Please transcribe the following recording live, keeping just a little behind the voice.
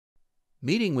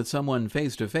Meeting with someone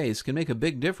face-to-face can make a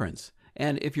big difference,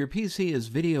 and if your PC is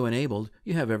video-enabled,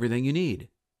 you have everything you need.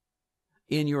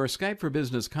 In your Skype for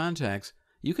Business contacts,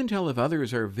 you can tell if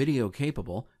others are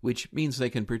video-capable, which means they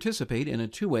can participate in a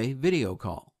two-way video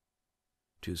call.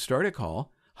 To start a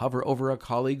call, hover over a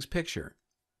colleague's picture.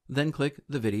 Then click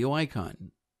the video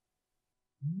icon.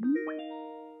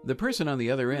 The person on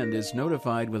the other end is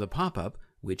notified with a pop-up,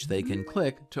 which they can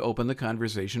click to open the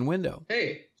conversation window.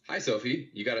 Hey, hi Sophie.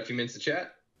 You got a few minutes to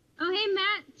chat? Oh, hey,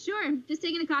 Matt. Sure. Just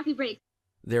taking a coffee break.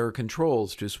 There are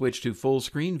controls to switch to full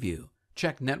screen view,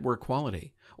 check network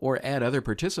quality, or add other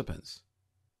participants.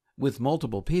 With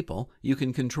multiple people, you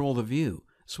can control the view,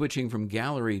 switching from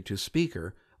gallery to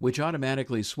speaker, which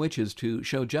automatically switches to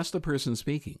show just the person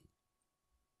speaking.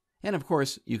 And of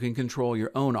course, you can control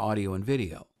your own audio and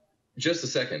video. Just a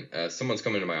second. Someone's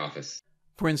coming to my office.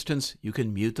 For instance, you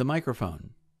can mute the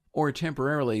microphone, or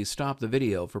temporarily stop the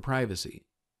video for privacy.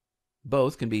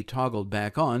 Both can be toggled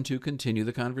back on to continue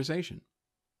the conversation.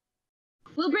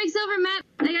 Well, break's over, Matt.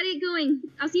 I gotta get going.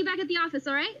 I'll see you back at the office,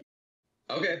 all right?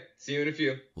 Okay, see you in a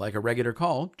few. Like a regular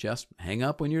call, just hang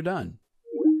up when you're done.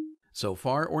 So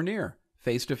far or near,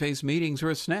 face-to-face meetings are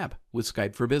a snap with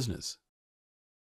Skype for Business.